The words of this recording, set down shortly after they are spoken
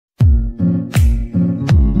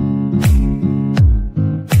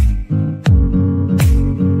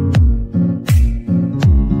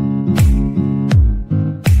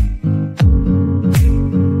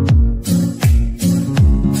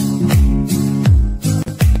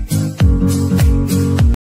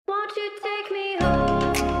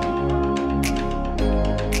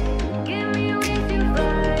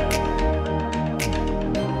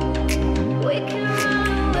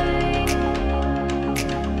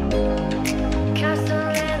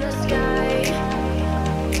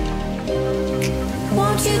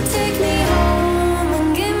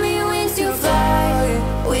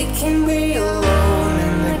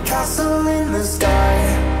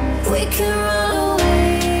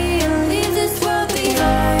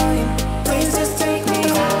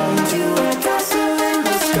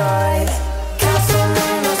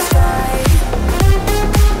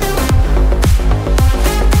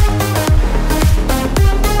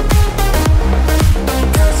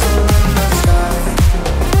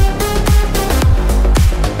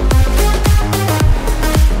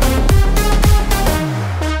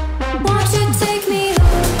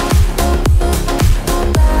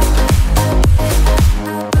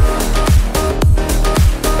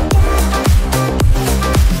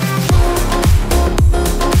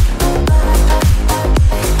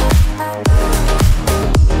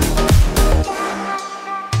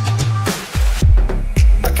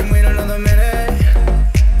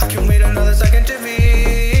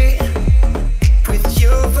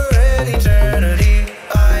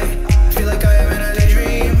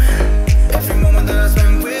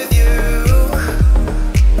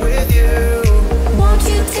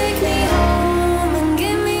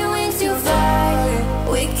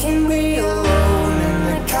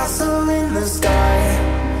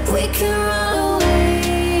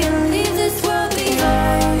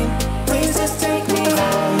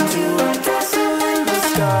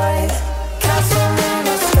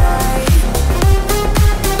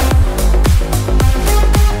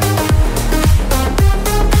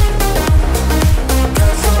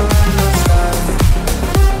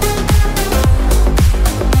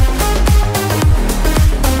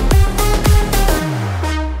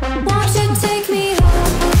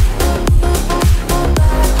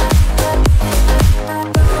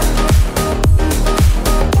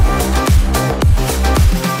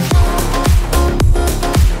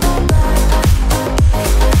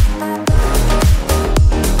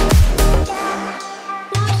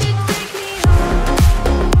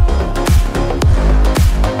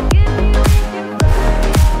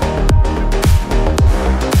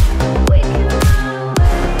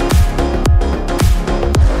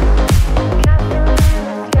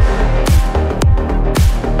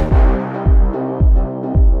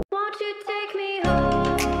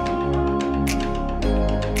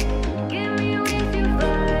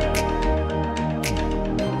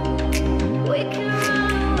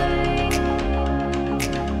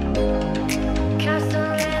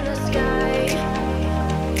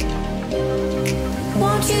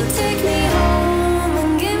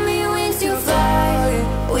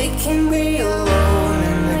can be alone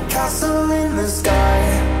in the castle in the sky.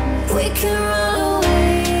 We can run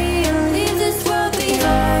away and leave this world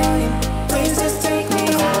behind. Please just take me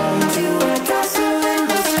home to a castle in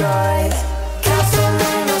the sky. Castle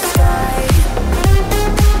in the sky.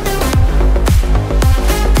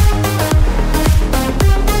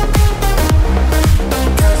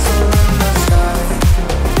 Castle in the sky.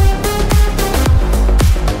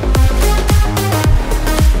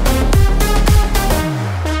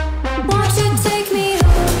 Won't you take me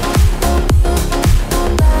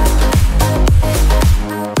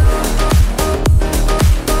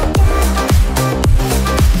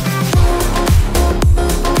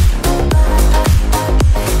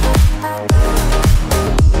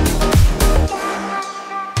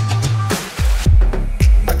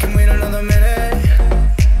I can wait another minute,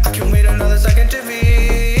 I can wait another second to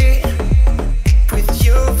be with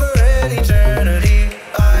you for eternity.